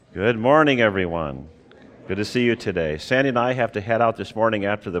Good morning, everyone. Good to see you today. Sandy and I have to head out this morning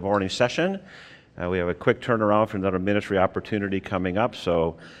after the morning session. We have a quick turnaround for another ministry opportunity coming up.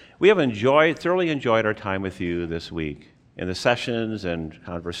 So we have thoroughly enjoyed our time with you this week in the sessions and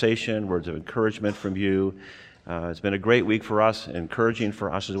conversation, words of encouragement from you. It's been a great week for us, encouraging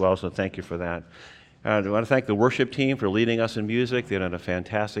for us as well, so thank you for that. I want to thank the worship team for leading us in music. They've done a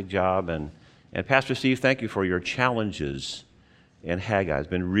fantastic job. And Pastor Steve, thank you for your challenges in Haggai. It's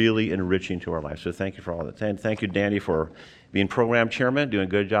been really enriching to our lives. So thank you for all that. And thank you, Danny, for being program chairman, doing a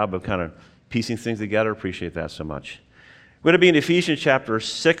good job of kind of piecing things together. Appreciate that so much. We're going to be in Ephesians chapter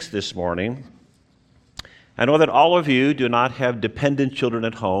 6 this morning. I know that all of you do not have dependent children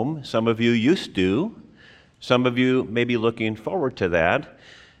at home. Some of you used to. Some of you may be looking forward to that.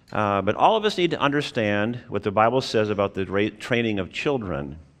 But all of us need to understand what the Bible says about the training of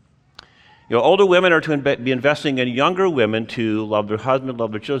children. You know, older women are to be investing in younger women to love their husband,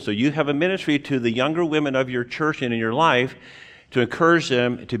 love their children. So you have a ministry to the younger women of your church and in your life to encourage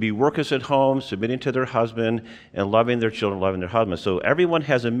them to be workers at home, submitting to their husband, and loving their children, loving their husband. So everyone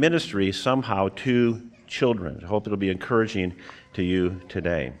has a ministry somehow to children. I hope it'll be encouraging to you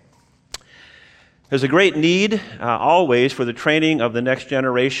today. There's a great need always for the training of the next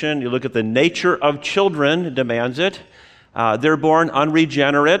generation. You look at the nature of children, it demands it. They're born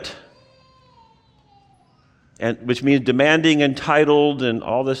unregenerate, which means demanding, entitled, and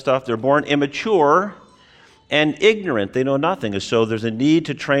all this stuff. They're born immature and ignorant. They know nothing. And so there's a need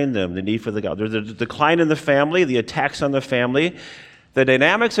to train them, the need for the God. There's a decline in the family, the attacks on the family, the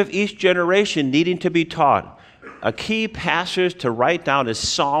dynamics of each generation needing to be taught. A key passage to write down is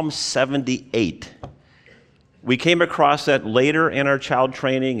Psalm 78. We came across that later in our child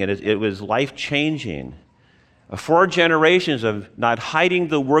training, and it was life-changing. 4 generations of not hiding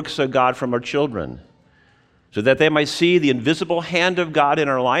the works of God from our children, so that they might see the invisible hand of God in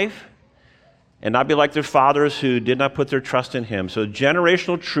our life and not be like their fathers who did not put their trust in Him. So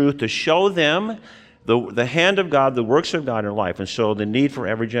generational truth to show them the hand of God, the works of God in their life, and so the need for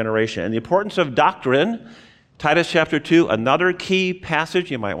every generation. And the importance of doctrine, Titus chapter 2, another key passage,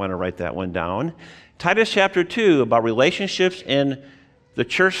 you might want to write that one down. Titus chapter 2, about relationships in the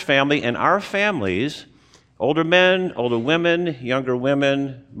church family and our families, older men, older women, younger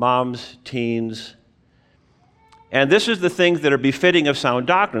women, moms, teens. And this is the things that are befitting of sound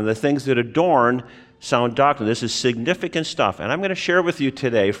doctrine, the things that adorn sound doctrine. This is significant stuff. And I'm going to share with you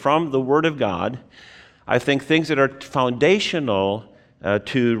today from the Word of God, I think, things that are foundational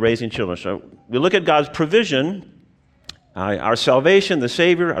to raising children. So we look at God's provision, our salvation, the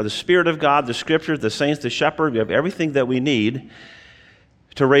Savior, the Spirit of God, the Scriptures, the saints, the shepherd. We have everything that we need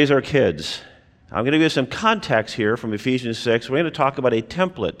to raise our kids. I'm going to give you some context here from Ephesians 6. We're going to talk about a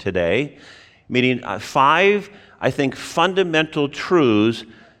template today, meaning 5, I think, fundamental truths,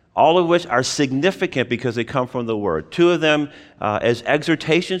 all of which are significant because they come from the Word. 2 of them as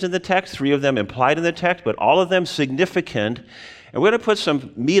exhortations in the text, 3 of them implied in the text, but all of them significant. And we're going to put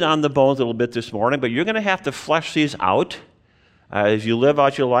some meat on the bones a little bit this morning, but you're going to have to flesh these out as you live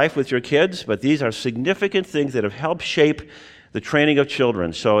out your life with your kids. But these are significant things that have helped shape the training of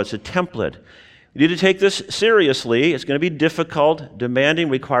children. So it's a template. You need to take this seriously. It's going to be difficult, demanding,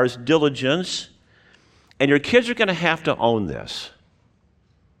 requires diligence. And your kids are going to have to own this.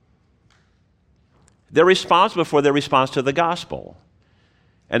 They're responsible for their response to the gospel.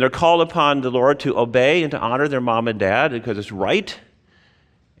 And they're called upon the Lord to obey and to honor their mom and dad because it's right.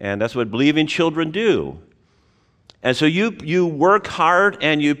 And that's what believing children do. And so you work hard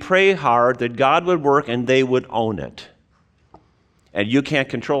and you pray hard that God would work and they would own it. And you can't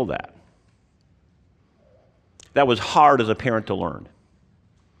control that. That was hard as a parent to learn.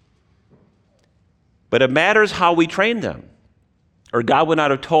 But it matters how we train them, or God would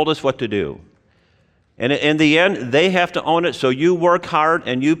not have told us what to do. And in the end, they have to own it, so you work hard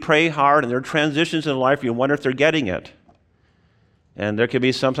and you pray hard, and there are transitions in life, you wonder if they're getting it. And there can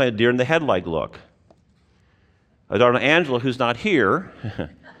be sometimes a deer in the headlight look. Our daughter Angela, who's not here,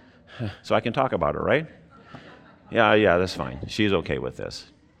 so I can talk about her, right? Yeah, that's fine. She's okay with this.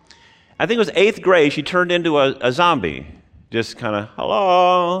 I think it was 8th grade, she turned into a zombie. Just kind of,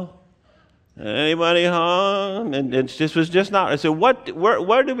 hello? Anybody home? And it just was just not. I said,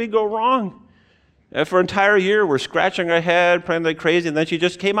 where did we go wrong? And for an entire year, we're scratching our head, praying like crazy, and then she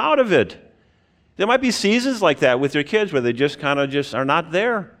just came out of it. There might be seasons like that with your kids where they just kind of just are not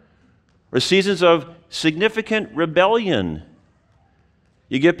there. Or seasons of significant rebellion.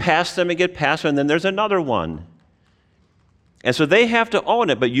 You get past them and get past them, and then there's another one. And so they have to own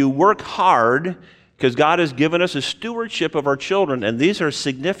it, but you work hard because God has given us a stewardship of our children, and these are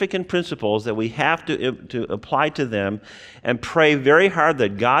significant principles that we have to apply to them and pray very hard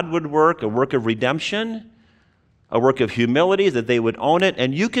that God would work a work of redemption, a work of humility, that they would own it,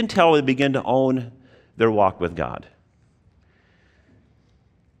 and you can tell they begin to own their walk with God.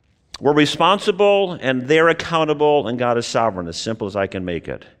 We're responsible, and they're accountable, and God is sovereign, as simple as I can make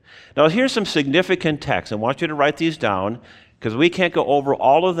it. Now, here's some significant texts. I want you to write these down, because we can't go over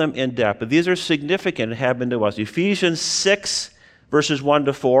all of them in depth, but these are significant and have been to us. Ephesians 6, verses 1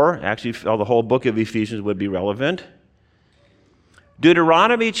 to 4. Actually, the whole book of Ephesians would be relevant.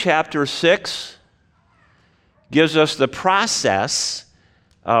 Deuteronomy chapter 6 gives us the process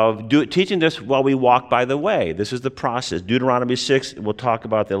of teaching this while we walk by the way. This is the process. Deuteronomy 6, we'll talk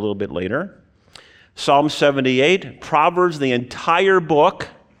about that a little bit later. Psalm 78, Proverbs, the entire book,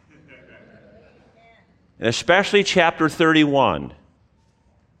 and especially chapter 31.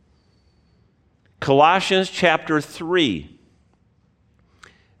 Colossians chapter 3.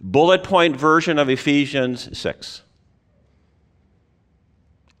 Bullet point version of Ephesians 6.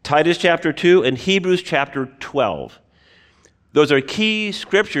 Titus chapter 2 and Hebrews chapter 12. Those are key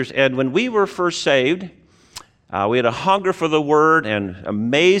scriptures. And when we were first saved, we had a hunger for the Word, and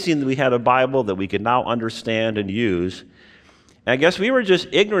amazing that we had a Bible that we could now understand and use. And I guess we were just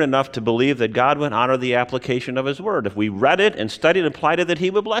ignorant enough to believe that God would honor the application of His Word. If we read it and studied and applied it, that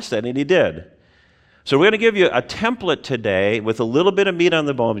He would bless that, and He did. So we're going to give you a template today with a little bit of meat on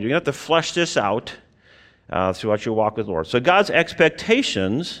the bone. You're going to have to flesh this out throughout your walk with the Lord. So God's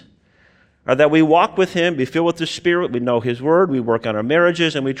expectations are that we walk with Him, be filled with the Spirit, we know His Word, we work on our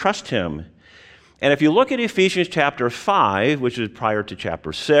marriages, and we trust Him. And if you look at Ephesians chapter 5, which is prior to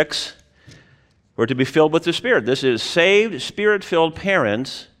chapter 6, we're to be filled with the Spirit. This is saved, Spirit-filled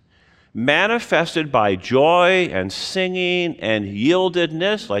parents manifested by joy and singing and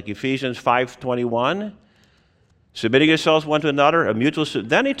yieldedness, like Ephesians 5:21, submitting yourselves one to another, a mutual.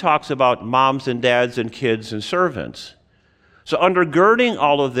 Then he talks about moms and dads and kids and servants. So undergirding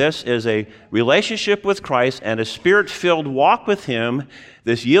all of this is a relationship with Christ and a Spirit-filled walk with Him,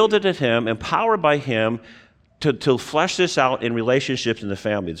 this yielded to Him, empowered by Him to flesh this out in relationships in the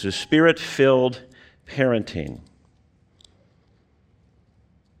family. This is Spirit-filled parenting.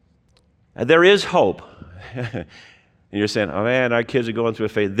 And there is hope. And you're saying, oh man, our kids are going through a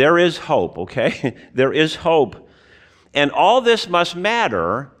phase. There is hope, okay? There is hope. And all this must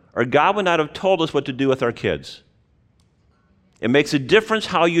matter, or God would not have told us what to do with our kids. It makes a difference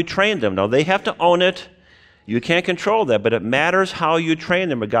how you train them. Now, they have to own it. You can't control that, but it matters how you train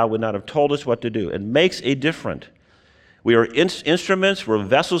them, or God would not have told us what to do. It makes a difference. We are instruments. We're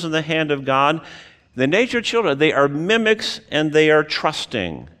vessels in the hand of God. The nature of children, they are mimics and they are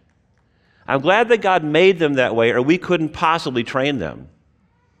trusting. I'm glad that God made them that way, or we couldn't possibly train them.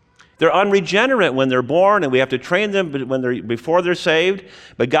 They're unregenerate when they're born, and we have to train them before they're saved.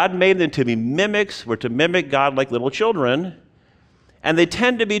 But God made them to be mimics. We're to mimic God like little children. And they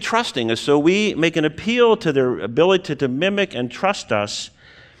tend to be trusting us, so we make an appeal to their ability to mimic and trust us,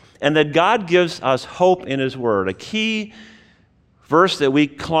 and that God gives us hope in His Word. A key verse that we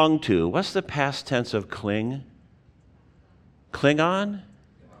clung to. What's the past tense of cling? Cling on?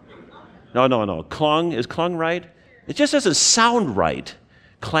 No. Clung. Is clung right? It just doesn't sound right.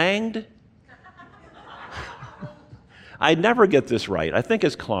 Clanged? I never get this right. I think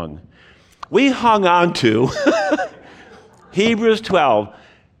it's clung. We hung on to Hebrews 12.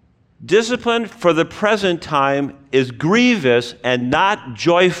 Discipline for the present time is grievous and not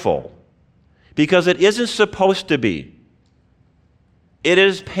joyful, because it isn't supposed to be. It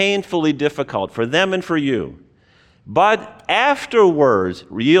is painfully difficult for them and for you. But afterwards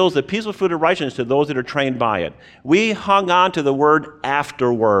yields the peaceful fruit of righteousness to those that are trained by it. We hung on to the word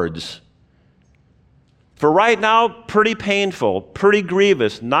afterwards. For right now, pretty painful, pretty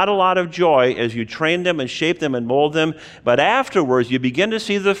grievous, not a lot of joy as you train them and shape them and mold them. But afterwards, you begin to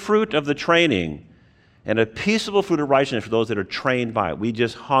see the fruit of the training and a peaceable fruit of righteousness for those that are trained by it. We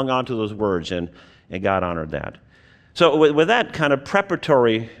just hung on to those words, and God honored that. So with that kind of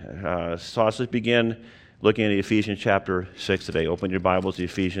preparatory sauce, let's begin looking at Ephesians chapter 6 today. Open your Bibles to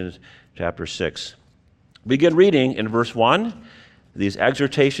Ephesians chapter 6. Begin reading in verse 1, these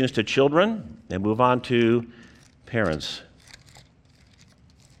exhortations to children, and move on to parents.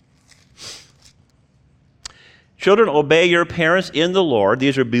 Children, obey your parents in the Lord.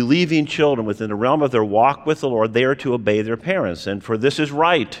 These are believing children within the realm of their walk with the Lord. They are to obey their parents, and for this is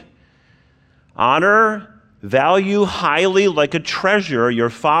right. Honor, value highly like a treasure your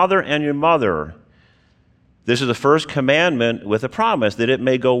father and your mother. This is the first commandment with a promise that it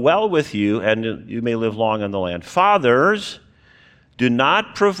may go well with you and you may live long in the land. Fathers, Do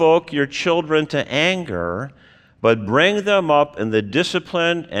not provoke your children to anger, but bring them up in the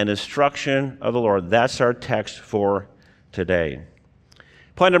discipline and instruction of the Lord. That's our text for today.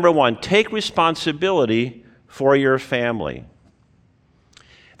 Point number 1, take responsibility for your family.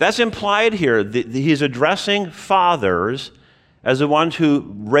 That's implied here. He's addressing fathers as the ones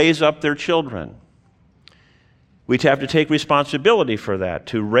who raise up their children. We have to take responsibility for that,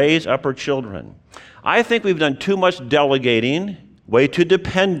 to raise up our children. I think we've done too much delegating, way too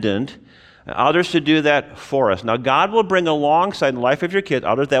dependent, others to do that for us. Now, God will bring alongside the life of your kids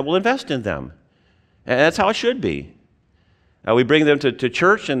others that will invest in them. And that's how it should be. We bring them to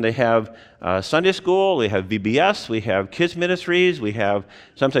church, and they have Sunday school, they have VBS, we have kids ministries, we have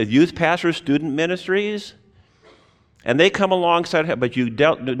sometimes youth pastors, student ministries. And they come alongside, but you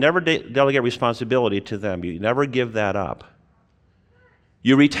never delegate responsibility to them. You never give that up.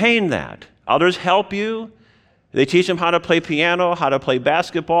 You retain that. Others help you. They teach them how to play piano, how to play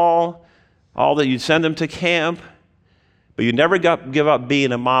basketball, all that. You send them to camp. But you never give up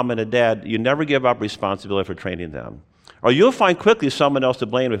being a mom and a dad. You never give up responsibility for training them. Or you'll find quickly someone else to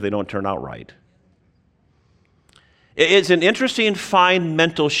blame if they don't turn out right. It's an interesting, fine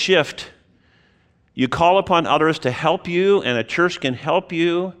mental shift. You call upon others to help you, and a church can help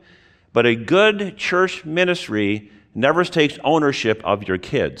you, but a good church ministry never takes ownership of your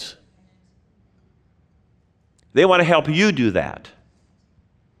kids. They want to help you do that.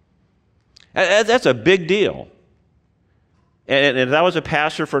 That's a big deal. And as I was a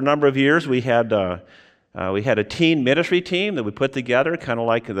pastor for a number of years, we had a teen ministry team that we put together, kind of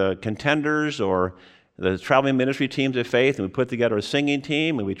like the Contenders or the traveling ministry teams of faith, and we put together a singing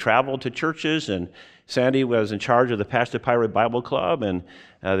team, and we traveled to churches, and Sandy was in charge of the Pastor Pirate Bible Club, and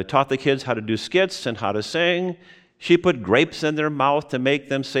they taught the kids how to do skits and how to sing. She put grapes in their mouth to make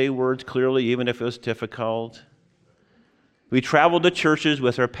them say words clearly, even if it was difficult. We traveled to churches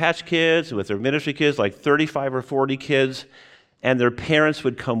with our patch kids, with our ministry kids, like 35 or 40 kids, and their parents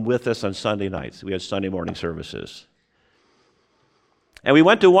would come with us on Sunday nights. We had Sunday morning services. And we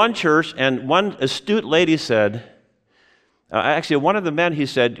went to one church, and one astute lady said, actually, one of the men, he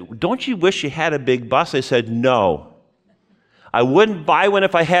said, "Don't you wish you had a big bus?" I said, "No. I wouldn't buy one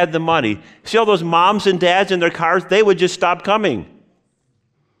if I had the money." See all those moms and dads in their cars? They would just stop coming.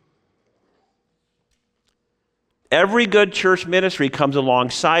 Every good church ministry comes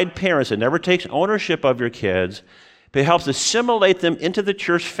alongside parents. It never takes ownership of your kids, but it helps assimilate them into the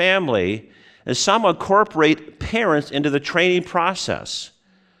church family, and some incorporate parents into the training process.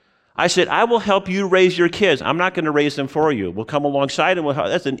 I said, I will help you raise your kids. I'm not going to raise them for you. We'll come alongside and we'll help.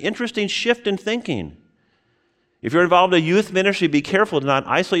 That's an interesting shift in thinking. If you're involved in a youth ministry, be careful to not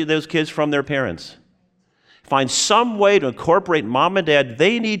isolate those kids from their parents. Find some way to incorporate mom and dad.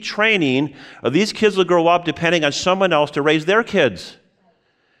 They need training, or these kids will grow up depending on someone else to raise their kids.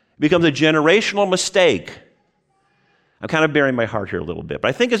 It becomes a generational mistake. I'm kind of bearing my heart here a little bit, but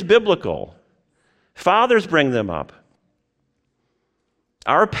I think it's biblical. Fathers bring them up.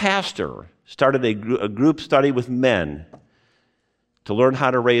 Our pastor started a group study with men to learn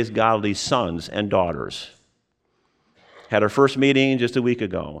how to raise godly sons and daughters. Had our first meeting just a week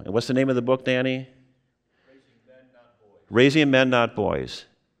ago. And what's the name of the book, Danny? Raising Men, Not Boys.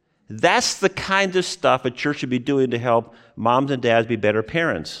 That's the kind of stuff a church should be doing to help moms and dads be better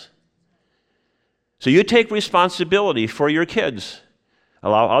parents. So you take responsibility for your kids.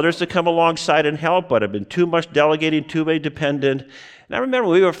 Allow others to come alongside and help, but have been too much delegating, too many dependent. And I remember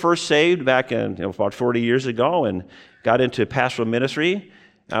when we were first saved back in about 40 years ago and got into pastoral ministry,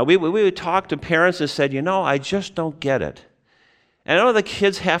 we would talk to parents and said, I just don't get it. And I know the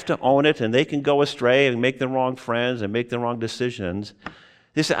kids have to own it, and they can go astray and make the wrong friends and make the wrong decisions.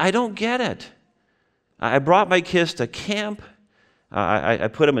 They said, I don't get it. I brought my kids to camp. I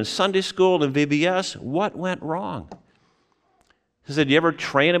put them in Sunday school and VBS. What went wrong? He said, you ever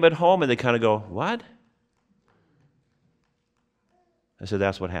train them at home? And they kind of go, what? I said,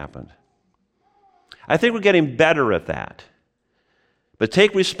 that's what happened. I think we're getting better at that. But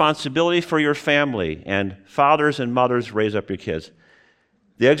take responsibility for your family, and fathers and mothers, raise up your kids.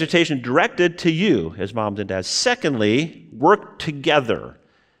 The exhortation directed to you as moms and dads. Secondly, work together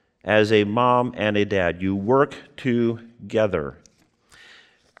as a mom and a dad. You work together.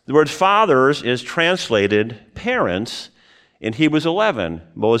 The word fathers is translated parents in Hebrews 11.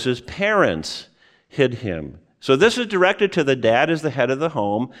 Moses' parents hid him. So this is directed to the dad as the head of the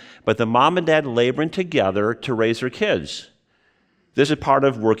home, but the mom and dad laboring together to raise their kids. This is part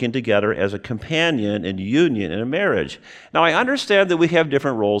of working together as a companion and union in a marriage. Now, I understand that we have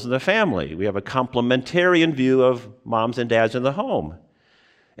different roles in the family. We have a complementarian view of moms and dads in the home.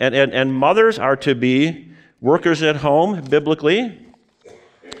 And mothers are to be workers at home, biblically,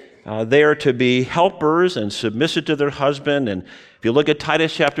 They are to be helpers and submissive to their husband. And if you look at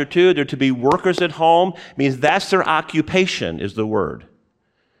Titus chapter 2, they're to be workers at home. It means that's their occupation, is the word.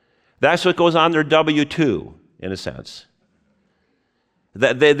 That's what goes on their W-2, in a sense.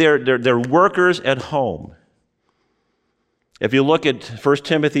 That they're workers at home. If you look at 1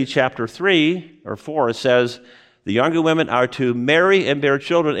 Timothy chapter 3 or 4, it says, the younger women are to marry and bear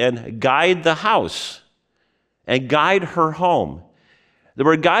children and guide the house and guide her home. The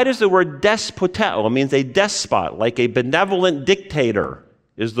word guide is the word despoteo. It means a despot, like a benevolent dictator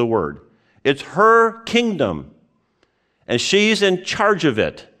is the word. It's her kingdom, and she's in charge of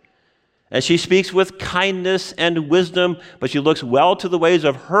it. And she speaks with kindness and wisdom, but she looks well to the ways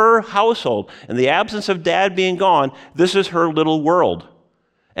of her household. In the absence of dad being gone, this is her little world.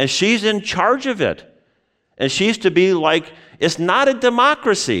 And she's in charge of it. And she's to be like, it's not a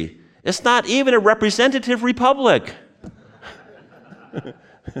democracy. It's not even a representative republic.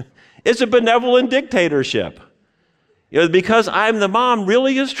 It's a benevolent dictatorship. Because I'm the mom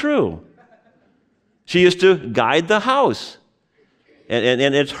really is true. She is to guide the house. And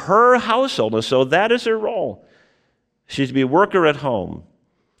it's her household, and so that is her role. She's to be a worker at home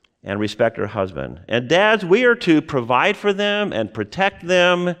and respect her husband. And dads, we are to provide for them and protect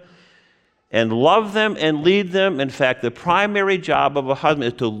them and love them and lead them. In fact, the primary job of a husband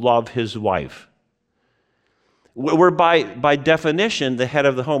is to love his wife. We're by definition the head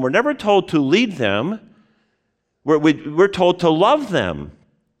of the home. We're never told to lead them. We're told to love them.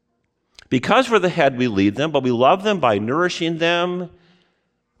 Because we're the head, we lead them, but we love them by nourishing them,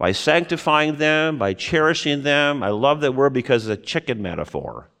 by sanctifying them, by cherishing them. I love that word because it's a chicken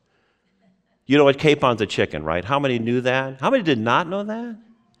metaphor. You know what? Capon's a chicken, right? How many knew that? How many did not know that?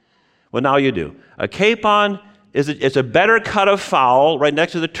 Well, now you do. A capon is a better cut of fowl right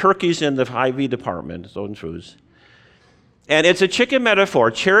next to the turkeys in the IV department, Zone Foods. And it's a chicken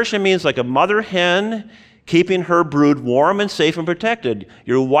metaphor. Cherishing means like a mother hen keeping her brood warm and safe and protected.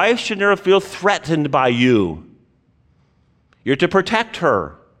 Your wife should never feel threatened by you. You're to protect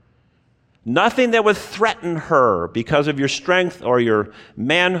her. Nothing that would threaten her because of your strength or your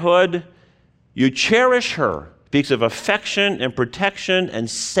manhood. You cherish her. Speaks of affection and protection and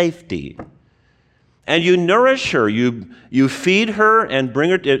safety. And you nourish her. You feed her and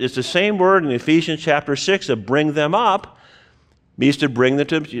bring her. It's the same word in Ephesians chapter 6 of bring them up. Means to bring them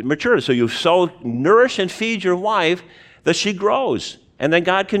to maturity. So you so nourish and feed your wife that she grows. And then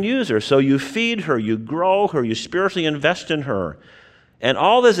God can use her. So you feed her, you grow her, you spiritually invest in her. And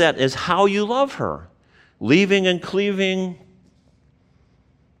all of that is how you love her. Leaving and cleaving,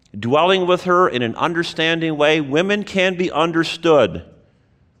 dwelling with her in an understanding way. Women can be understood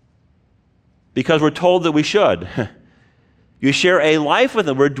because we're told that we should. You share a life with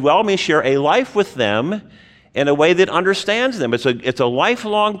them. We're dwell means share a life with them in a way that understands them. It's a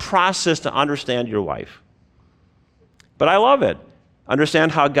lifelong process to understand your wife. But I love it.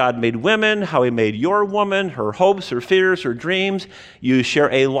 Understand how God made women, how he made your woman, her hopes, her fears, her dreams. You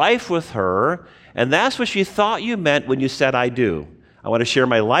share a life with her, and that's what she thought you meant when you said, I do. I want to share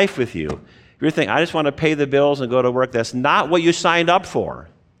my life with you. If you're thinking, I just want to pay the bills and go to work, that's not what you signed up for.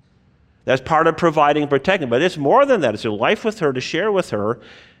 That's part of providing and protecting. But it's more than that. It's a life with her, to share with her,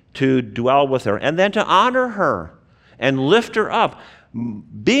 to dwell with her, and then to honor her and lift her up.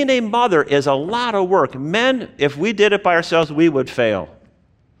 Being a mother is a lot of work. Men, if we did it by ourselves, we would fail.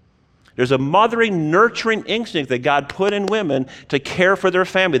 There's a mothering, nurturing instinct that God put in women to care for their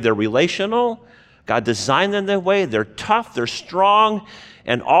family. They're relational. God designed them that way. They're tough. They're strong.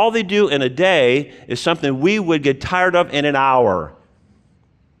 And all they do in a day is something we would get tired of in an hour.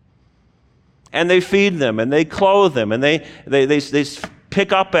 And they feed them, and they clothe them, and they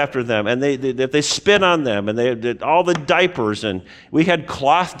pick up after them, and they spit on them, and they did all the diapers. And we had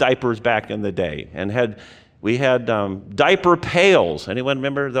cloth diapers back in the day, and we had diaper pails. Anyone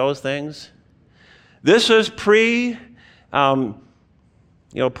remember those things? This was portable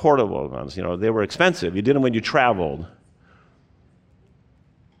ones. They were expensive. You did them when you traveled.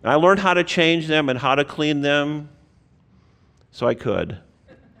 And I learned how to change them and how to clean them, so I could.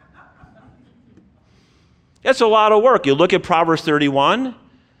 It's a lot of work. You look at Proverbs 31.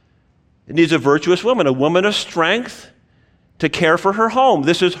 It needs a virtuous woman, a woman of strength to care for her home.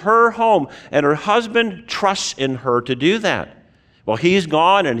 This is her home, and her husband trusts in her to do that. Well, he's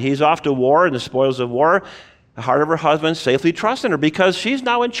gone, and he's off to war and the spoils of war. The heart of her husband safely trusts in her because she's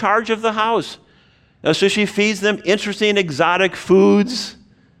now in charge of the house. And so she feeds them interesting, exotic foods,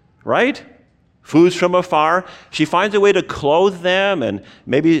 right? Foods from afar. She finds a way to clothe them and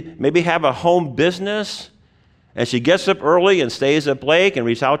maybe have a home business. And she gets up early and stays up late and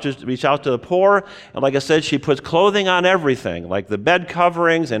reach out to the poor. And like I said, she puts clothing on everything, like the bed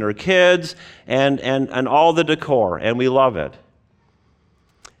coverings and her kids and all the decor. And we love it.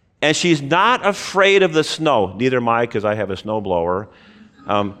 And she's not afraid of the snow. Neither am I, because I have a snowblower.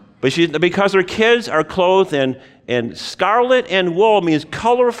 But because her kids are clothed in scarlet and wool, means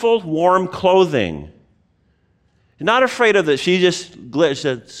colorful, warm clothing. She's not afraid of it. She just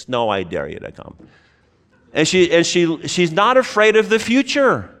says, "Snow, I dare you to come." And she's not afraid of the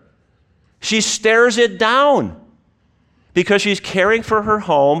future. She stares it down because she's caring for her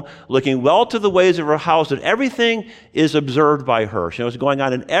home, looking well to the ways of her house, and everything is observed by her. She knows what's going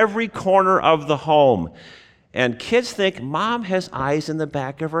on in every corner of the home. And kids think Mom has eyes in the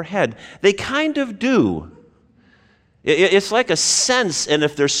back of her head. They kind of do. It's like a sense, and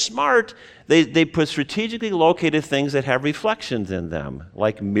if they're smart, they put strategically located things that have reflections in them,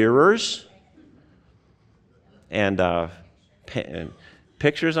 like mirrors, and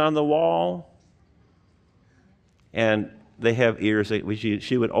pictures on the wall, and they have ears.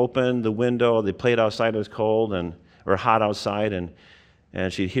 She would open the window. They played outside. It was cold or hot outside,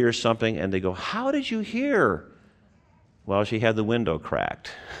 and she'd hear something, and they go, "How did you hear?" Well, she had the window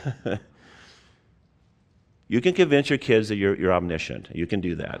cracked. You can convince your kids that you're omniscient. You can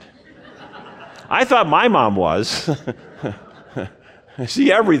do that. I thought my mom was.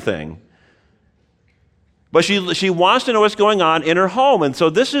 See everything. But she wants to know what's going on in her home. And so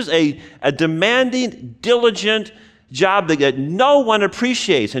this is a demanding, diligent job that no one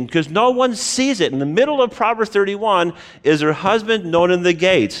appreciates, and because no one sees it. In the middle of Proverbs 31 is her husband known in the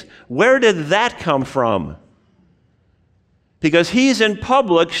gates. Where did that come from? Because he's in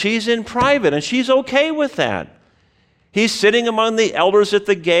public, she's in private, and she's okay with that. He's sitting among the elders at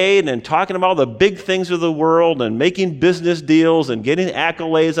the gate and talking about all the big things of the world and making business deals and getting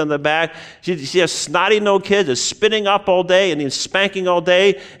accolades on the back. She has snotty-nosed kids that's spitting up all day and he's spanking all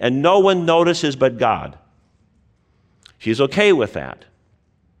day, and no one notices but God. She's okay with that.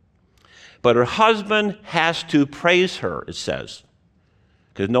 But her husband has to praise her, it says,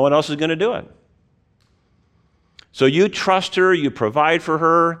 because no one else is going to do it. So you trust her, you provide for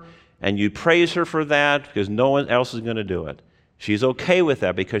her, and you praise her for that because no one else is going to do it. She's okay with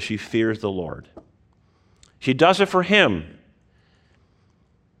that because she fears the Lord. She does it for him.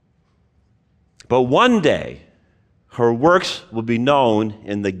 But one day, her works will be known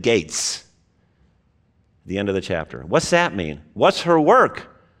in the gates. The end of the chapter. What's that mean? What's her work?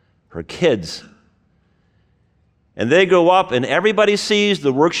 Her kids. And they grow up and everybody sees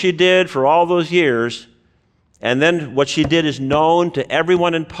the work she did for all those years. And then what she did is known to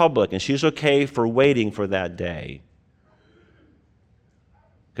everyone in public, and she's okay for waiting for that day.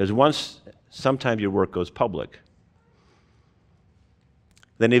 Because sometimes your work goes public.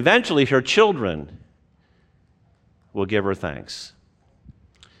 Then eventually her children will give her thanks.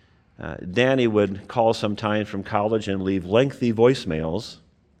 Danny would call sometimes from college and leave lengthy voicemails.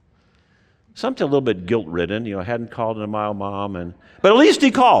 Something a little bit guilt-ridden, I hadn't called in a while, Mom, but at least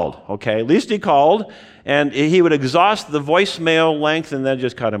he called, okay? At least he called, and he would exhaust the voicemail length and then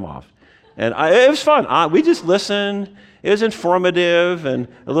just cut him off. And it was fun. We just listened. It was informative, and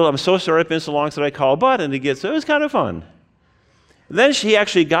I'm so sorry it's been so long since I called, but, and it was kind of fun. Then she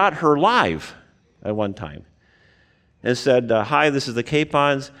actually got her live at one time and said, "Hi, this is the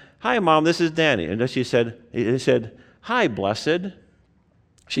Capons. Hi, Mom, this is Danny." And then he said, "Hi, blessed."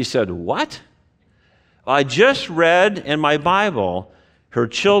 She said, "What?" "I just read in my Bible, her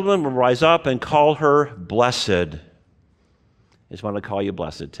children will rise up and call her blessed." I just want to call you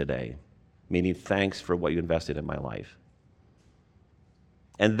blessed today, meaning thanks for what you invested in my life.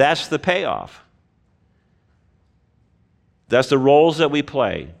 And that's the payoff. That's the roles that we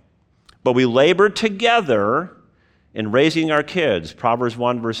play. But we labor together in raising our kids. Proverbs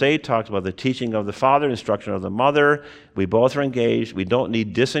 1 verse 8 talks about the teaching of the father, instruction of the mother. We both are engaged. We don't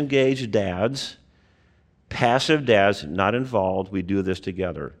need disengaged dads, passive dads, not involved. We do this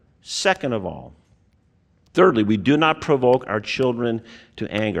together. Second of all, thirdly, we do not provoke our children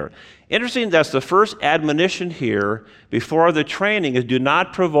to anger. Interesting, that's the first admonition here before the training is do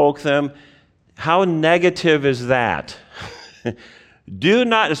not provoke them. How negative is that? Do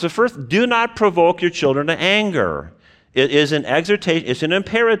not provoke your children to anger. It is an exhortation, it's an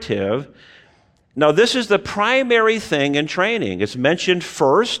imperative. Now, this is the primary thing in training. It's mentioned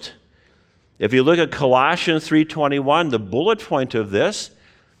first. If you look at Colossians 3:21, the bullet point of this,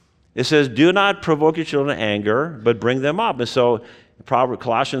 it says, do not provoke your children to anger, but bring them up. And so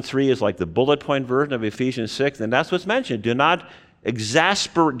Colossians 3 is like the bullet point version of Ephesians 6, and that's what's mentioned. Do not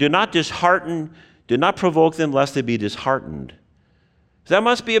exasperate, do not dishearten, do not provoke them lest they be disheartened. So that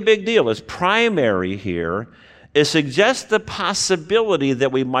must be a big deal. It's primary here. it suggests the possibility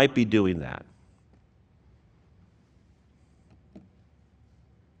that we might be doing that.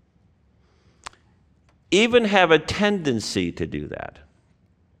 Even have a tendency to do that.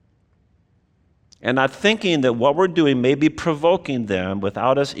 And not thinking that what we're doing may be provoking them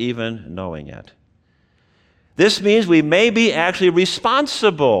without us even knowing it. This means we may be actually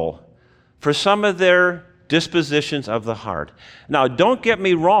responsible for some of their dispositions of the heart. Now, don't get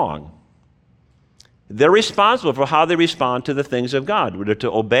me wrong. They're responsible for how they respond to the things of God. They're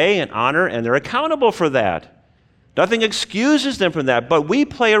to obey and honor, and they're accountable for that. Nothing excuses them from that, but we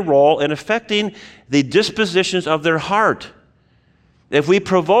play a role in affecting the dispositions of their heart. If we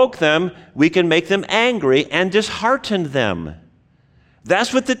provoke them, we can make them angry and dishearten them.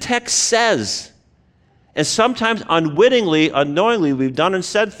 That's what the text says. And sometimes unwittingly, unknowingly, we've done and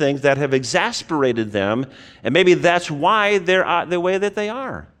said things that have exasperated them, and maybe that's why they're the way that they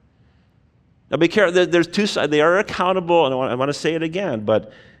are. Now be careful, there's two sides. They are accountable, and I want to say it again,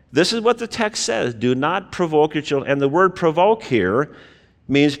 but this is what the text says. Do not provoke your children. And the word provoke here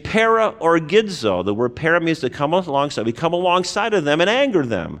means para or gidzo. The word para means to come alongside. We come alongside of them and anger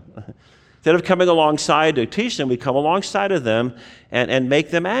them. Instead of coming alongside to teach them, we come alongside of them and make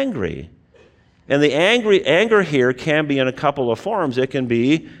them angry. And the anger here can be in a couple of forms. It can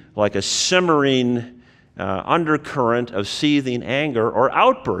be like a simmering undercurrent of seething anger or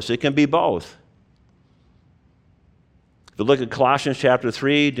outbursts. It can be both. If you look at Colossians chapter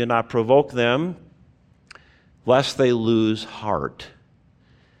 3, do not provoke them, lest they lose heart.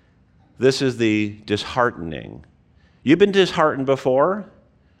 This is the disheartening. You've been disheartened before?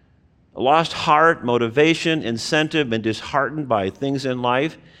 Lost heart, motivation, incentive, been disheartened by things in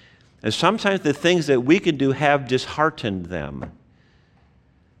life. And sometimes the things that we can do have disheartened them.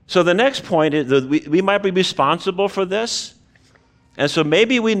 So the next point is that we might be responsible for this. And so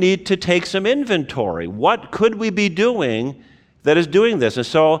maybe we need to take some inventory. What could we be doing that is doing this? And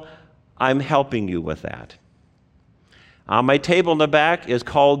so I'm helping you with that. On my table in the back is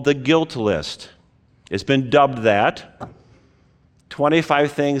called the guilt list. It's been dubbed that.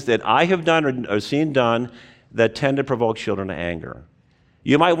 25 things that I have done or seen done that tend to provoke children to anger.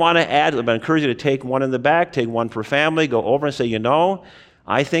 You might want to add, I encourage you to take one in the back, take one per family, go over and say,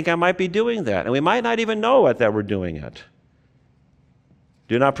 I think I might be doing that. And we might not even know it that we're doing it.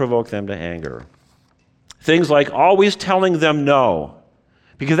 Do not provoke them to anger. Things like always telling them no,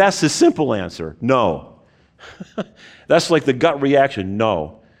 because that's the simple answer, no. That's like the gut reaction,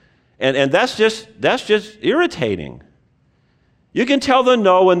 no. And that's just irritating. You can tell them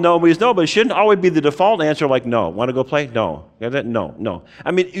no when no means no, but it shouldn't always be the default answer like no. Want to go play? No. No.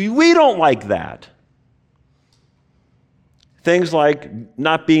 I mean, we don't like that. Things like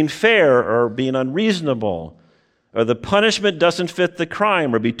not being fair or being unreasonable, or the punishment doesn't fit the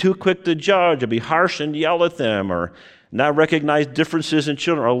crime, or be too quick to judge, or be harsh and yell at them, or not recognize differences in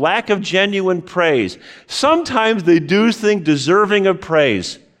children, or lack of genuine praise. Sometimes they do things deserving of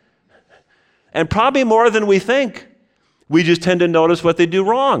praise, and probably more than we think. We just tend to notice what they do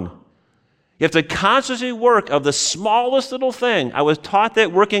wrong. You have to consciously work of the smallest little thing. I was taught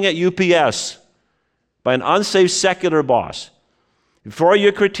that working at UPS by an unsafe secular boss. Before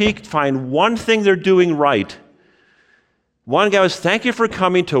you critique, find one thing they're doing right. One guy was, thank you for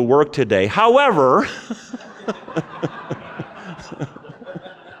coming to work today. However,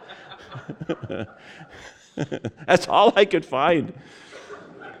 that's all I could find.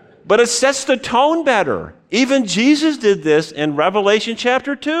 But it sets the tone better. Even Jesus did this in Revelation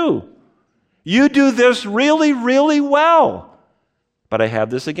chapter 2. You do this really, really well, but I have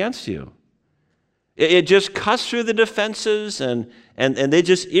this against you. It just cuts through the defenses and it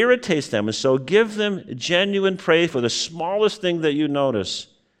just irritates them. And so give them genuine praise for the smallest thing that you notice.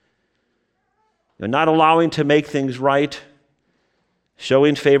 You're not allowing to make things right,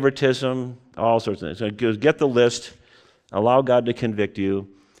 showing favoritism, all sorts of things. So get the list, allow God to convict you,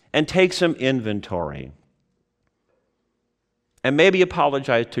 and take some inventory. And maybe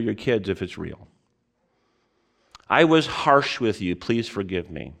apologize to your kids if it's real. I was harsh with you. Please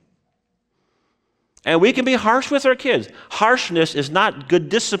forgive me. And we can be harsh with our kids. Harshness is not good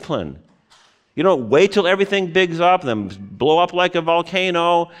discipline. You don't wait till everything bigs up, then blow up like a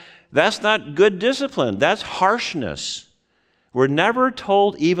volcano. That's not good discipline. That's harshness. We're never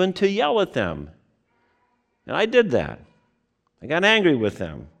told even to yell at them. And I did that. I got angry with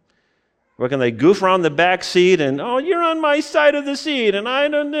them. Where can they goof around the back seat and, oh, you're on my side of the seat, and I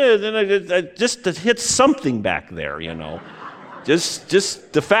don't this, and I just to hit something back there,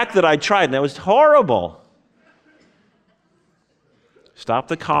 Just the fact that I tried, and that was horrible. Stop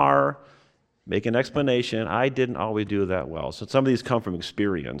the car, make an explanation. I didn't always do that well. So some of these come from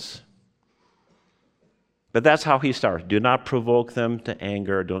experience. But that's how he starts. Do not provoke them to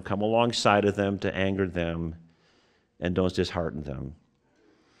anger. Don't come alongside of them to anger them. And don't dishearten them.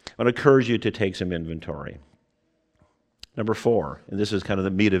 I want to encourage you to take some inventory. Number 4, and this is kind of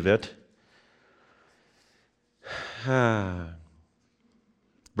the meat of it.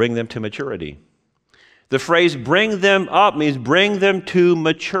 Bring them to maturity. The phrase bring them up means bring them to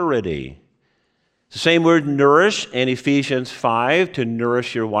maturity. It's the same word nourish in Ephesians 5, to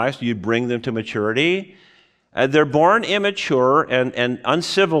nourish your wives. You bring them to maturity. They're born immature and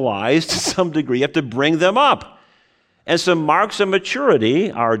uncivilized to some degree. You have to bring them up. And some marks of maturity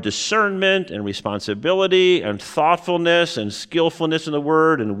are discernment and responsibility and thoughtfulness and skillfulness in the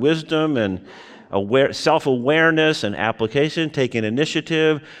word and wisdom and self-awareness and application, taking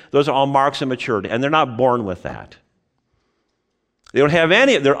initiative. Those are all marks of maturity, and they're not born with that. They don't have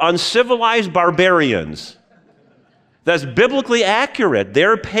any. They're uncivilized barbarians. That's biblically accurate.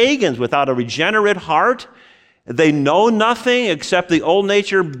 They're pagans without a regenerate heart. They know nothing except the old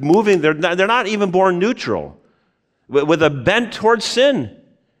nature moving. They're not even born neutral, with a bent towards sin.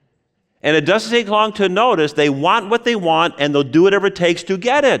 And it doesn't take long to notice they want what they want, and they'll do whatever it takes to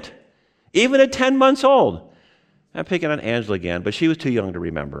get it. Even at 10 months old. I'm picking on Angela again, but she was too young to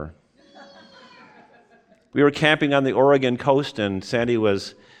remember. We were camping on the Oregon coast, and Angela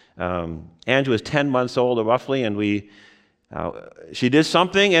was 10 months old roughly, and she did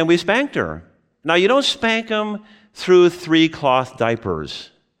something, and we spanked her. Now, you don't spank them through 3 cloth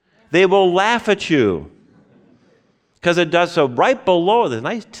diapers. They will laugh at you. Because it does so right below, the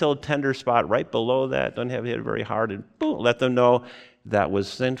nice tender spot right below that, don't have to hit it very hard, and boom, let them know that was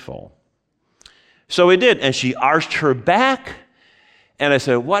sinful. So we did, and she arched her back, and I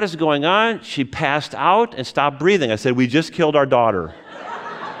said, what is going on? She passed out and stopped breathing. I said, we just killed our daughter.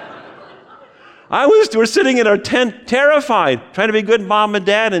 We're sitting in our tent, terrified, trying to be good mom and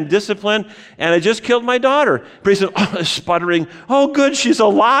dad and discipline, and I just killed my daughter. Pretty soon, sputtering, oh good, she's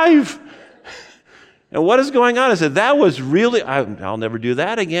alive. And what is going on? I said, that was really, I'll never do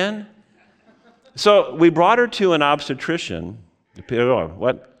that again. So we brought her to an obstetrician.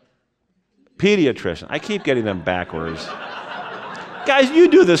 What? Pediatrician. I keep getting them backwards. Guys, you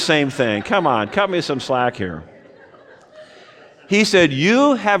do the same thing. Come on, cut me some slack here. He said,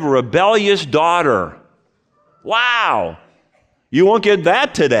 you have a rebellious daughter. Wow. You won't get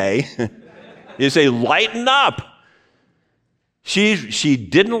that today. You say, lighten up. She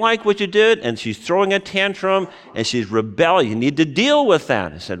didn't like what you did, and she's throwing a tantrum, and she's rebelling. You need to deal with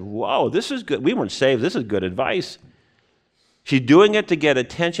that. I said, whoa, this is good. We weren't saved. This is good advice. She's doing it to get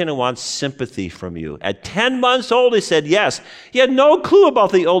attention and wants sympathy from you. At 10 months old, he said yes. He had no clue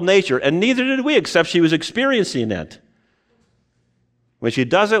about the old nature, and neither did we, except she was experiencing it. When she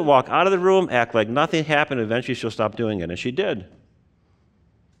does it, walk out of the room, act like nothing happened, eventually she'll stop doing it, and she did.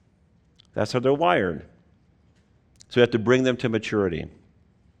 That's how they're wired. So we have to bring them to maturity.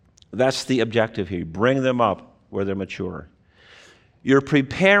 That's the objective here. Bring them up where they're mature. You're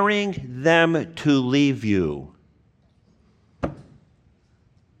preparing them to leave you. You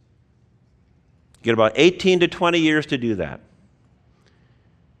get about 18 to 20 years to do that.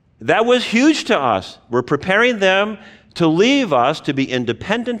 That was huge to us. We're preparing them to leave us, to be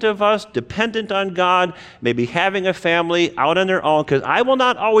independent of us, dependent on God, maybe having a family out on their own, because I will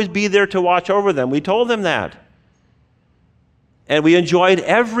not always be there to watch over them. We told them that. And we enjoyed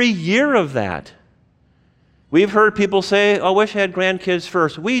every year of that. We've heard people say, oh, I wish I had grandkids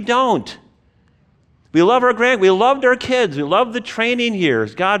first. We don't. We love we loved our kids. We loved the training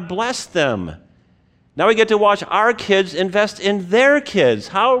years. God bless them. Now we get to watch our kids invest in their kids.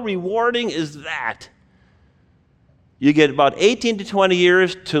 How rewarding is that? You get about 18 to 20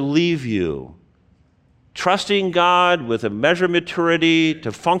 years to leave you, trusting God with a measure of maturity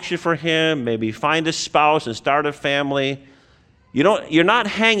to function for Him, maybe find a spouse and start a family. You're not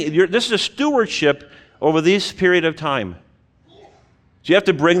hanging. This is a stewardship over this period of time. So you have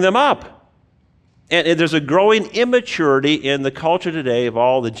to bring them up. And there's a growing immaturity in the culture today of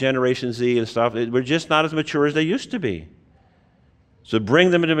all the Generation Z and stuff. We're just not as mature as they used to be. So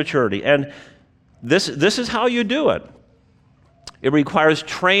bring them into maturity. And this is how you do it. It requires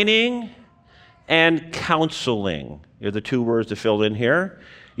training and counseling. Are the 2 words to fill in here.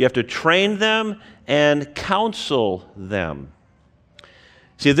 You have to train them and counsel them.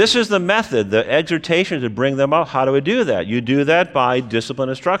 See, this is the method, the exhortation to bring them up. How do we do that? You do that by discipline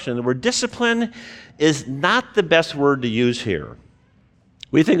instruction. The word discipline is not the best word to use here.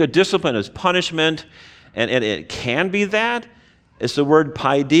 We think of discipline as punishment, and it can be that. It's the word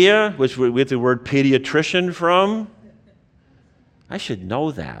paideia, which we get the word pediatrician from. I should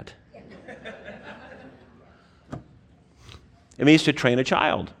know that. It means to train a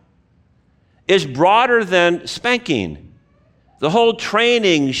child. is broader than spanking. The whole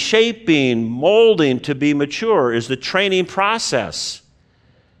training, shaping, molding to be mature is the training process.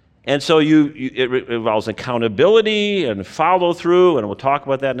 And so it involves accountability and follow through, and we'll talk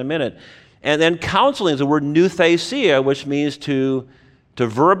about that in a minute. And then counseling is the word nouthesia, which means to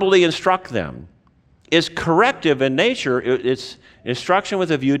verbally instruct them. It's corrective in nature. It's instruction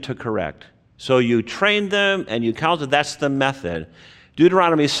with a view to correct. So you train them and you counsel. That's the method.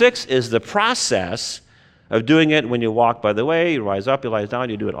 Deuteronomy 6 is the process of doing it when you walk by the way, you rise up, you lie down,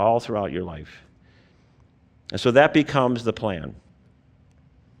 you do it all throughout your life. And so that becomes the plan.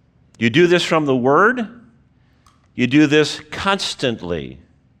 You do this from the Word. You do this constantly.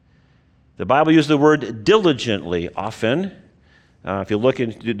 The Bible uses the word diligently often. If you look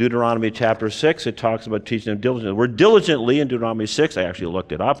in Deuteronomy chapter 6, it talks about teaching them diligently. The word diligently in Deuteronomy 6, I actually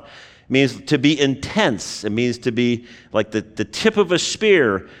looked it up, means to be intense. It means to be like the tip of a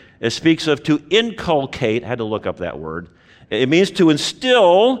spear. It speaks of to inculcate. I had to look up that word. It means to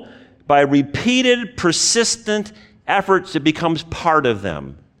instill by repeated, persistent efforts. It becomes part of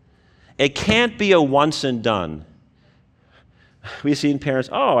them. It can't be a once and done. We've seen parents,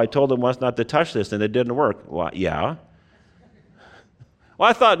 I told them once not to touch this, and it didn't work. Well, yeah. Well,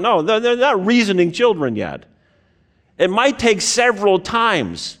 I thought, no, they're not reasoning children yet. It might take several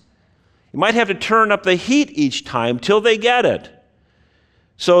times. You might have to turn up the heat each time till they get it.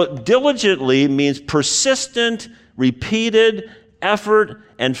 So diligently means persistent, repeated effort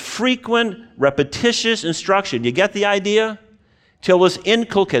and frequent, repetitious instruction. You get the idea? Till it's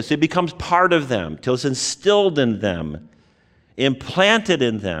inculcated, it becomes part of them, till it's instilled in them, implanted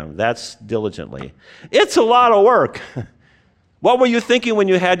in them. That's diligently. It's a lot of work. What were you thinking when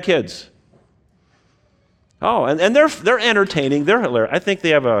you had kids? And they're entertaining. They're hilarious. I think they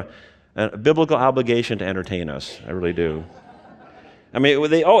have a biblical obligation to entertain us. I really do. I mean,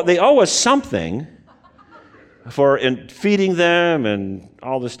 they owe us something for feeding them and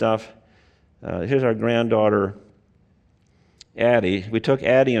all this stuff. Here's our granddaughter, Addie. We took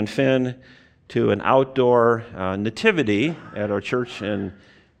Addie and Finn to an outdoor nativity at our church in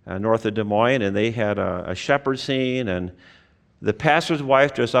north of Des Moines, and they had a shepherd scene, and the pastor's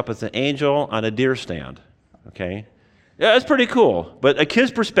wife dressed up as an angel on a deer stand. Okay? Yeah, that's pretty cool, but a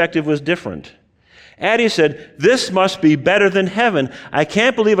kid's perspective was different. Addie said, "This must be better than heaven. I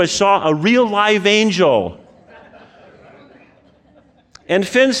can't believe I saw a real live angel." And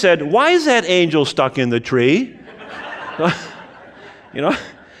Finn said, "Why is that angel stuck in the tree?"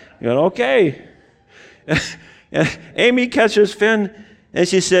 Okay. And Amy catches Finn, and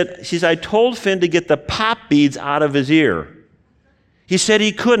she said, "I told Finn to get the pop beads out of his ear. He said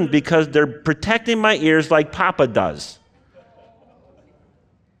he couldn't because they're protecting my ears like Papa does."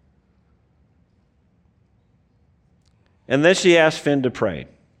 And then she asked Finn to pray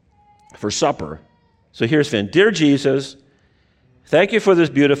for supper. So here's Finn. "Dear Jesus, thank you for this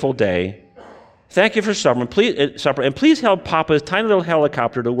beautiful day. Thank you for supper. And please help Papa's tiny little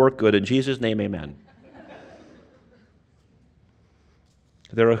helicopter to work good. In Jesus' name, amen."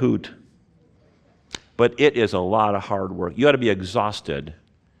 They're a hoot. But it is a lot of hard work. You ought to be exhausted.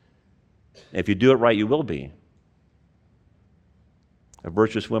 If you do it right, you will be. A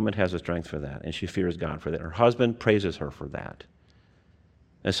virtuous woman has the strength for that, and she fears God for that. Her husband praises her for that.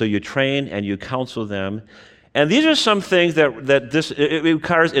 And so you train and you counsel them. And these are some things that it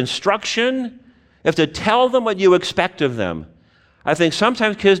requires instruction. You have to tell them what you expect of them. I think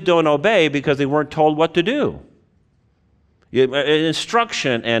sometimes kids don't obey because they weren't told what to do.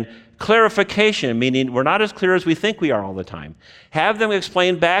 Instruction and clarification, meaning we're not as clear as we think we are all the time. Have them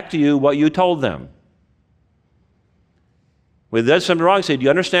explain back to you what you told them. When there's something wrong, say, "Do you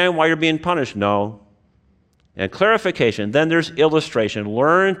understand why you're being punished?" "No." And clarification. Then there's illustration.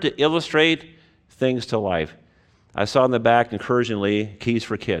 Learn to illustrate things to life. I saw in the back, encouragingly, keys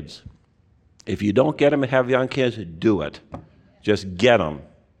for kids. If you don't get them and have young kids, do it. Just get them.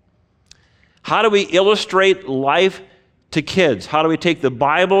 How do we illustrate life to kids? How do we take the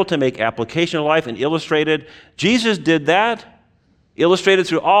Bible to make application of life and illustrate it? Jesus did that, illustrated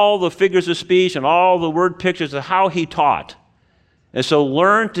through all the figures of speech and all the word pictures of how he taught. And so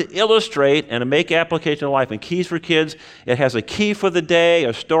learn to illustrate and to make application of life. And keys for kids, it has a key for the day,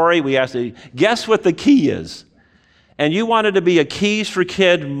 a story. We ask to guess what the key is. And you wanted to be a keys for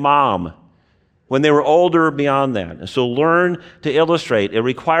kid mom when they were older or beyond that. And so learn to illustrate. It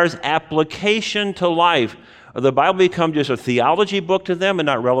requires application to life. Or the Bible becomes just a theology book to them and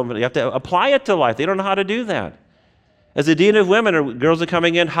not relevant. You have to apply it to life. They don't know how to do that. As a dean of women, or girls are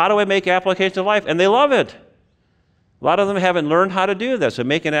coming in, how do I make application to life? And they love it. A lot of them haven't learned how to do this, so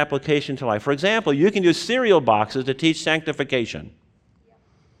make an application to life. For example, you can use cereal boxes to teach sanctification.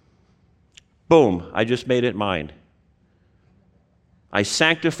 Boom, I just made it mine. I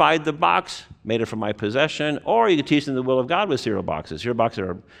sanctified the box, made it for my possession, or you can teach them the will of God with cereal boxes. Cereal boxes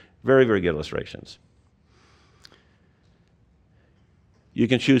are very, very good illustrations. You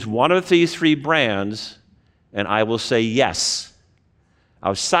can choose one of these three brands, and I will say yes.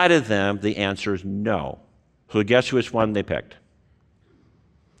 Outside of them, the answer is no. So guess which one they picked?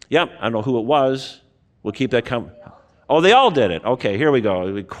 Yep, I don't know who it was. We'll keep that coming. Oh, they all did it. Okay, here we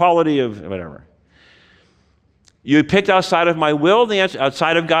go. Equality of whatever. You picked outside of my will, the answer,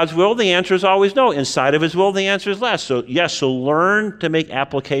 outside of God's will, the answer is always no. Inside of his will, the answer is less. So yes, so learn to make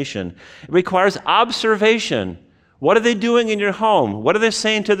application. It requires observation. What are they doing in your home? What are they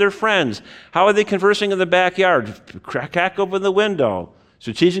saying to their friends? How are they conversing in the backyard? Crack open the window.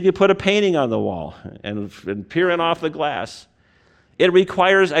 Strategically put a painting on the wall and peer in off the glass. It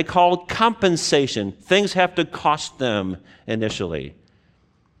requires, I call, compensation. Things have to cost them initially.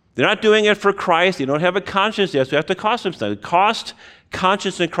 They're not doing it for Christ. You don't have a conscience yet, so you have to cost them something. Cost,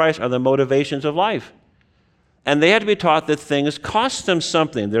 conscience, and Christ are the motivations of life. And they have to be taught that things cost them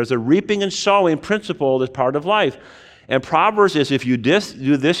something. There's a reaping and sowing principle that's part of life. And Proverbs is, if you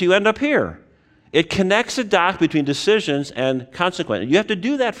do this, you end up here. It connects the dots between decisions and consequences. You have to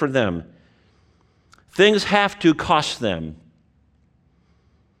do that for them. Things have to cost them.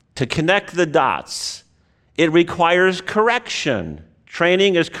 To connect the dots, it requires correction.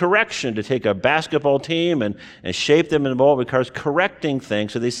 Training is correction. To take a basketball team and shape them in the mold requires correcting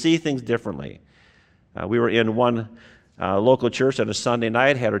things so they see things differently. We were in one local church on a Sunday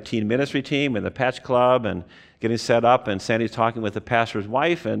night, had our teen ministry team and the Patch Club and getting set up, and Sandy's talking with the pastor's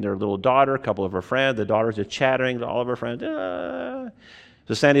wife and their little daughter, a couple of her friends. The daughters are chattering to all of her friends.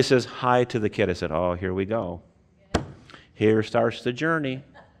 So Sandy says hi to the kid. I said, oh, here we go. Here starts the journey.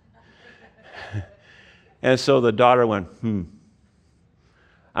 And so the daughter went,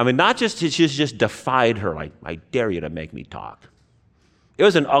 I mean, not just, she just defied her, like, I dare you to make me talk. It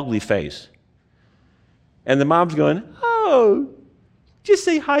was an ugly face. And the mom's going, oh, just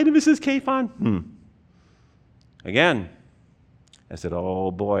say hi to Mrs. Capon. Again, I said, oh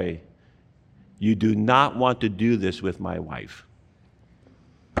boy, you do not want to do this with my wife.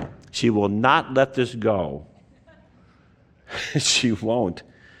 She will not let this go. She won't.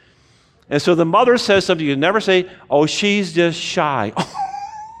 And so the mother says something you never say, oh, she's just shy.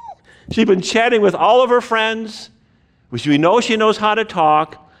 She's been chatting with all of her friends, which we know she knows how to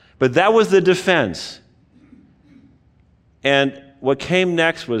talk, but that was the defense. And what came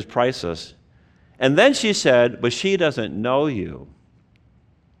next was priceless. And then she said, but she doesn't know you.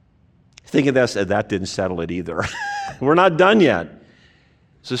 Thinking that didn't settle it either. We're not done yet.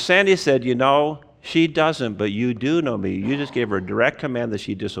 So Sandy said, you know, she doesn't, but you do know me. You just gave her a direct command that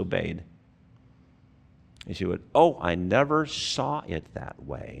she disobeyed. And she went, oh, I never saw it that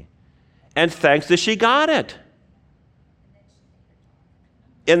way. And thanks that she got it.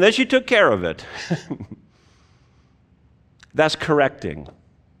 And then she took care of it. That's correcting.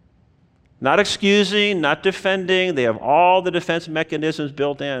 Not excusing, not defending. They have all the defense mechanisms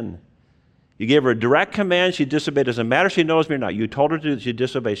built in. You gave her a direct command, she disobeyed. It doesn't matter if she knows me or not. You told her to, she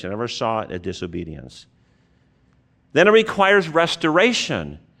disobeyed. She never saw it as disobedience. Then it requires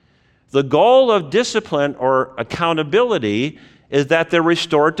restoration. The goal of discipline or accountability is that they're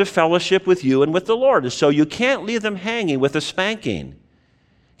restored to fellowship with you and with the Lord. So you can't leave them hanging with a spanking.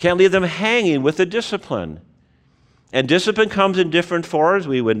 Can't leave them hanging with a discipline. And discipline comes in different forms.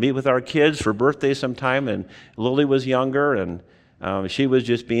 We would meet with our kids for birthdays sometime, and Lily was younger, and she was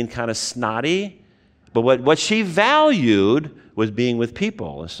just being kind of snotty. But what she valued was being with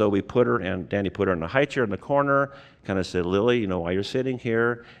people. And so we put her, and Danny put her in a high chair in the corner, kind of said, Lily, you know why you're sitting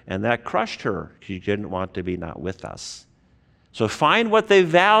here? And that crushed her. She didn't want to be not with us. So find what they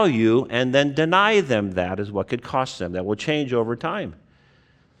value and then deny them that is what could cost them. That will change over time.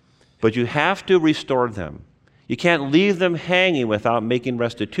 But you have to restore them. You can't leave them hanging without making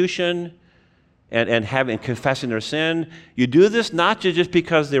restitution and confessing their sin. You do this not just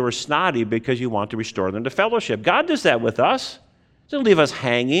because they were snotty, because you want to restore them to fellowship. God does that with us. He doesn't leave us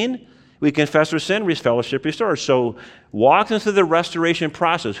hanging. We confess our sin, fellowship restored. So walk into the restoration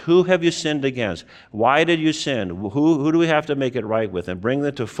process. Who have you sinned against? Why did you sin? Who do we have to make it right with? And bring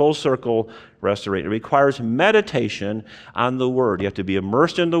them to full circle restoration. It requires meditation on the Word. You have to be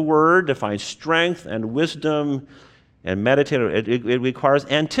immersed in the Word to find strength and wisdom and meditate. It requires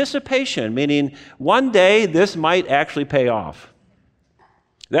anticipation, meaning one day this might actually pay off.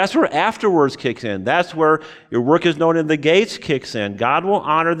 That's where afterwards kicks in. That's where your work is known in the gates kicks in. God will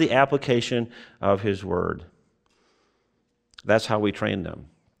honor the application of His Word. That's how we train them.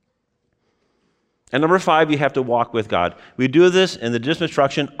 And number 5, you have to walk with God. We do this in the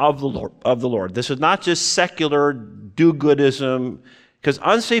instruction of the Lord. This is not just secular do-goodism, because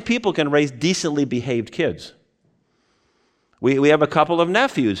unsaved people can raise decently behaved kids. We have a couple of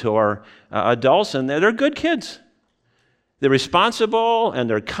nephews who are adults, and they're good kids. They're responsible, and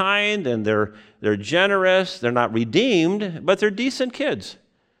they're kind, and they're generous. They're not redeemed, but they're decent kids.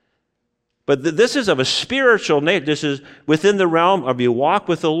 But this is of a spiritual nature. This is within the realm of you walk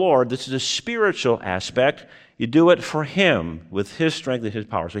with the Lord. This is a spiritual aspect. You do it for Him, with His strength and His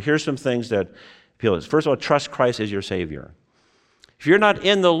power. So here's some things that appeal. First of all, trust Christ as your Savior. If you're not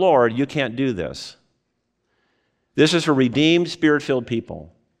in the Lord, you can't do this. This is for redeemed, Spirit-filled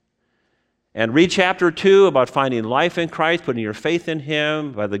people. And read chapter 2 about finding life in Christ, putting your faith in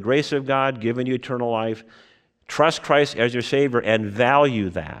Him, by the grace of God, giving you eternal life. Trust Christ as your Savior and value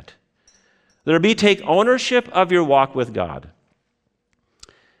that. Take ownership of your walk with God.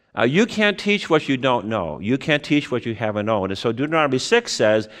 You can't teach what you don't know. You can't teach what you haven't known. And so Deuteronomy 6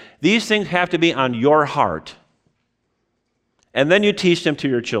 says, these things have to be on your heart. And then you teach them to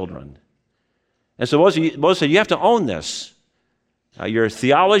your children. And so Moses said, you have to own this. Your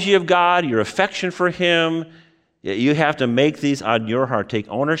theology of God, your affection for Him, you have to make these on your heart. Take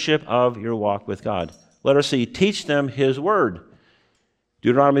ownership of your walk with God. Letter C, teach them His word.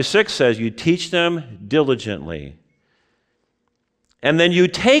 Deuteronomy 6 says, you teach them diligently. And then you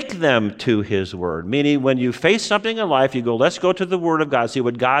take them to His word, meaning when you face something in life, you go, let's go to the Word of God, see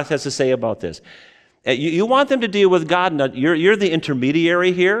what God has to say about this. You want them to deal with God. You're the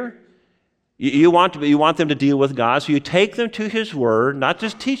intermediary here. You want them to deal with God, so you take them to His word, not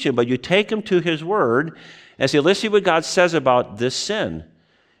just teach them, but you take them to His word and say, let's see what God says about this sin.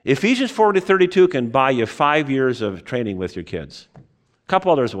 Ephesians 4:32 can buy you 5 years of training with your kids. A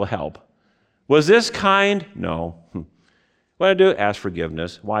couple others will help. Was this kind? No. What do I do? Ask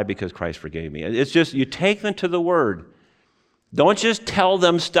forgiveness. Why? Because Christ forgave me. It's just you take them to the Word. Don't just tell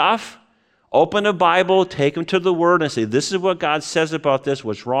them stuff. Open a Bible, take them to the Word, and say, this is what God says about this,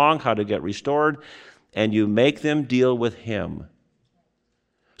 what's wrong, how to get restored, and you make them deal with Him.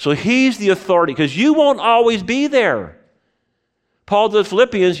 So He's the authority, because you won't always be there. Paul to the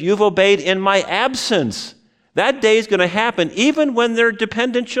Philippians, you've obeyed in my absence. That day is going to happen even when they're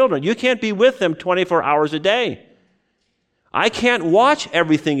dependent children. You can't be with them 24 hours a day. I can't watch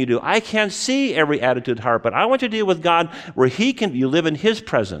everything you do. I can't see every attitude, heart, but I want you to deal with God where you live in His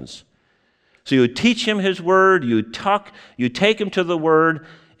presence. So you teach him His word, you take him to the word,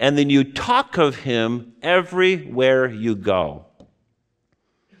 and then you talk of Him everywhere you go.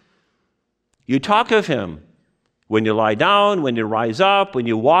 You talk of Him when you lie down, when you rise up, when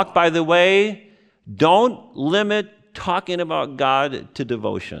you walk by the way. Don't limit talking about God to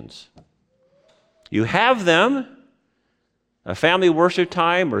devotions. You have them, a family worship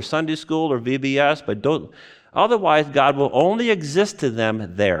time or Sunday school or VBS, but otherwise God will only exist to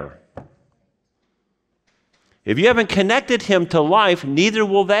them there. If you haven't connected Him to life, neither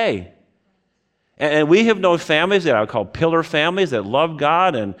will they. And we have known families that I would call pillar families that love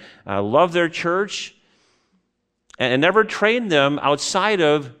God and love their church and never trained them outside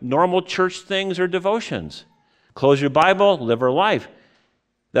of normal church things or devotions. Close your Bible, live our life.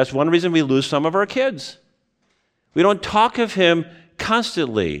 That's one reason we lose some of our kids. We don't talk of Him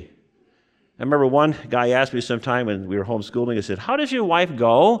constantly. I remember one guy asked me sometime when we were homeschooling, he said, how does your wife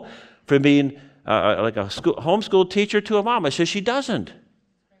go from being like a homeschool teacher to a mom? I said, she doesn't.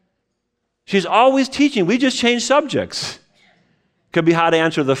 She's always teaching. We just change subjects. Could be how to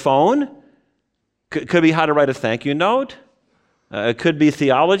answer the phone. Could be how to write a thank you note. It could be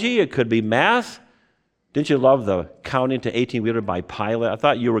theology. It could be math. Didn't you love the counting to 18-wheeler by Pilate? I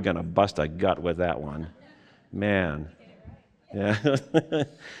thought you were going to bust a gut with that one. Man. Yeah.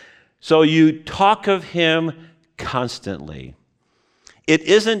 So you talk of Him constantly. It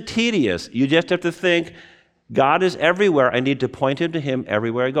isn't tedious. You just have to think, God is everywhere. I need to point Him to Him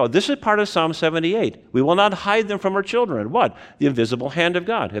everywhere I go. This is part of Psalm 78. We will not hide them from our children. What? The invisible hand of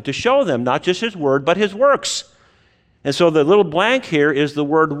God. We have to show them not just His word, but His works. And so the little blank here is the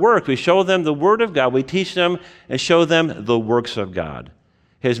word work. We show them the word of God. We teach them and show them the works of God.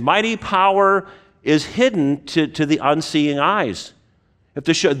 His mighty power is hidden to the unseeing eyes. If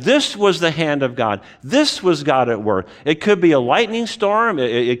to show this was the hand of God, this was God at work. It could be a lightning storm,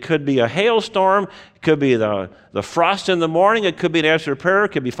 it could be a hailstorm, it could be the frost in the morning, it could be an answer to prayer, it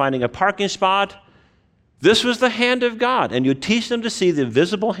could be finding a parking spot. This was the hand of God, and you teach them to see the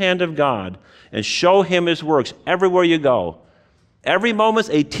visible hand of God and show Him His works everywhere you go. Every moment's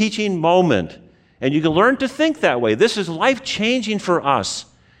a teaching moment, and you can learn to think that way. This is life-changing for us.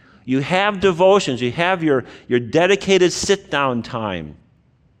 You have devotions, you have your dedicated sit-down time.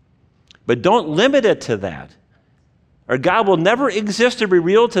 But don't limit it to that. Or God will never exist or be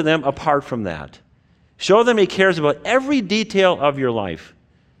revealed to them apart from that. Show them He cares about every detail of your life.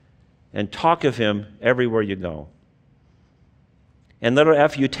 And talk of Him everywhere you go. And letter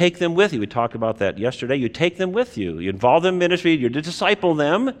F, you take them with you. We talked about that yesterday. You take them with you. You involve them in ministry. You're to disciple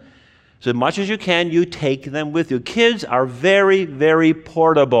them. So as much as you can, you take them with you. Kids are very, very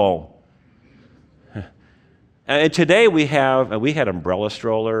portable. And today we had umbrella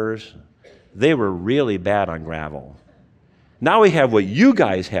strollers. They were really bad on gravel. Now we have what you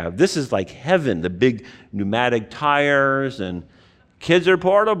guys have. This is like heaven, the big pneumatic tires, and kids are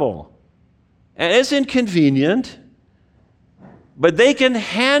portable. And it's inconvenient, but they can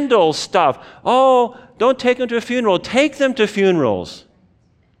handle stuff. Oh, don't take them to a funeral. Take them to funerals.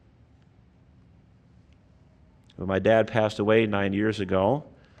 When my dad passed away 9 years ago,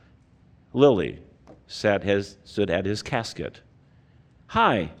 Lily stood at his casket.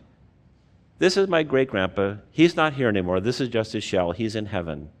 Hi, this is my great-grandpa. He's not here anymore. This is just his shell. He's in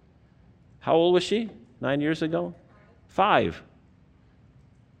heaven. How old was she 9 years ago? 5.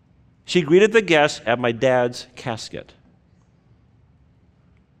 She greeted the guests at my dad's casket.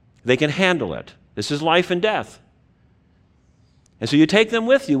 They can handle it. This is life and death. And so you take them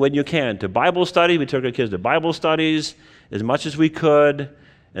with you when you can to Bible study. We took our kids to Bible studies as much as we could.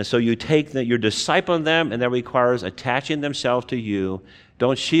 And so you take them, you're discipling them, and that requires attaching themselves to you.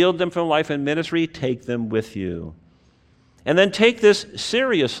 Don't shield them from life and ministry. Take them with you. And then take this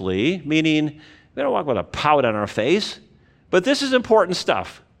seriously, meaning we don't walk with a pout on our face, but this is important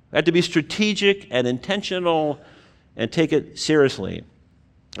stuff. We have to be strategic and intentional and take it seriously.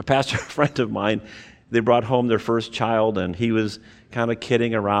 A pastor friend of mine, they brought home their first child, and he was kind of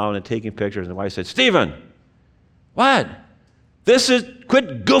kidding around and taking pictures. And the wife said, "Stephen, what?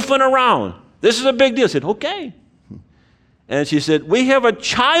 Quit goofing around. This is a big deal." I said, "Okay." And she said, "We have a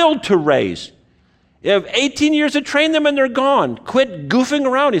child to raise. You have 18 years to train them, and they're gone. Quit goofing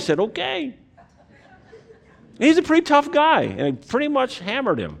around." He said, "Okay." And he's a pretty tough guy, and I pretty much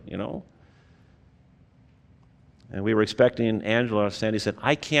hammered him, And we were expecting Angela. Sandy said,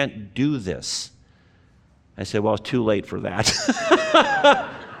 "I can't do this." I said, "Well, it's too late for that."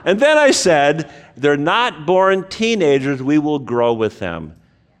 And then I said, "They're not born teenagers. We will grow with them."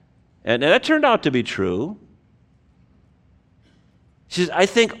 And that turned out to be true. She says, "I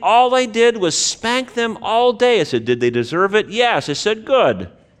think all I did was spank them all day." I said, "Did they deserve it?" "Yes." I said,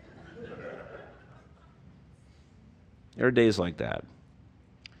 "Good." There are days like that.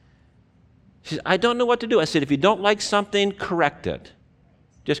 She said, "I don't know what to do." I said, "If you don't like something, correct it.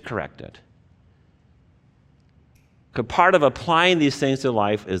 Just correct it." Because part of applying these things to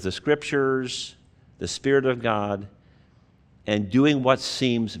life is the Scriptures, the Spirit of God, and doing what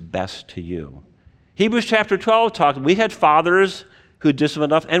seems best to you. Hebrews chapter 12 talks, we had fathers who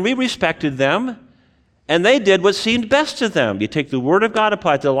disciplined us, and we respected them, and they did what seemed best to them. You take the Word of God,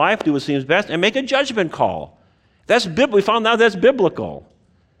 apply it to life, do what seems best, and make a judgment call. We found out that's biblical.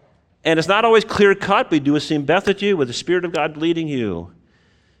 And it's not always clear-cut, but you do what seems best to you with the Spirit of God leading you.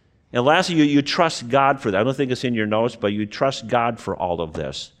 And lastly, you trust God for that. I don't think it's in your notes, but you trust God for all of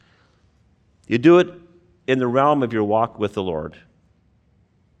this. You do it in the realm of your walk with the Lord.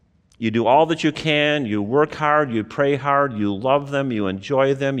 You do all that you can. You work hard. You pray hard. You love them. You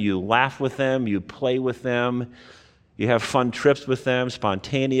enjoy them. You laugh with them. You play with them. You have fun trips with them,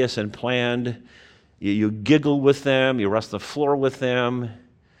 spontaneous and planned. You giggle with them. You rest the floor with them.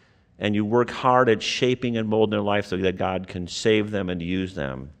 And you work hard at shaping and molding their life so that God can save them and use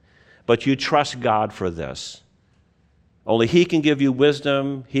them. But you trust God for this. Only He can give you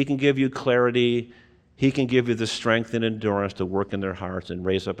wisdom. He can give you clarity. He can give you the strength and endurance to work in their hearts and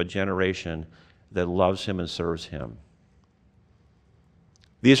raise up a generation that loves Him and serves Him.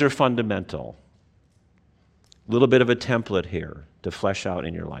 These are fundamental. A little bit of a template here to flesh out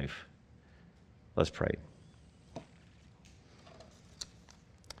in your life. Let's pray.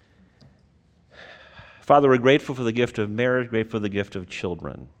 Father, we're grateful for the gift of marriage, grateful for the gift of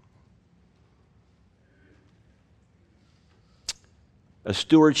children. A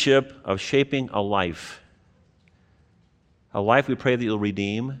stewardship of shaping a life. A life we pray that You'll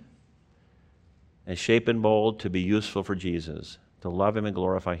redeem and shape and mold to be useful for Jesus, to love Him and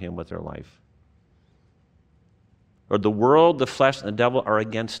glorify Him with their life. Lord, the world, the flesh, and the devil are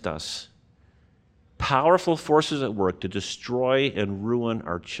against us. Powerful forces at work to destroy and ruin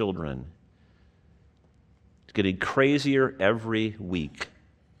our children. It's getting crazier every week.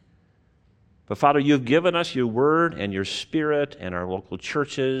 But Father, You've given us Your Word and Your Spirit and our local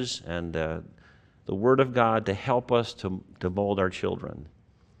churches and the Word of God to help us to mold our children.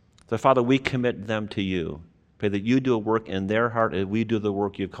 So Father, we commit them to You Pray that you do a work in their heart and we do the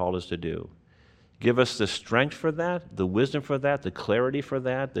work you've called us to do. Give us the strength for that, the wisdom for that, the clarity for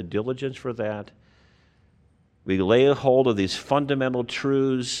that, the diligence for that. We lay a hold of these fundamental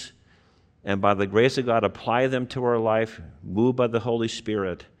truths and by the grace of God apply them to our life, moved by the Holy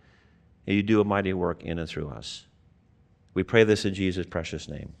Spirit, and you do a mighty work in and through us. We pray this in Jesus' precious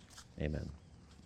name. Amen.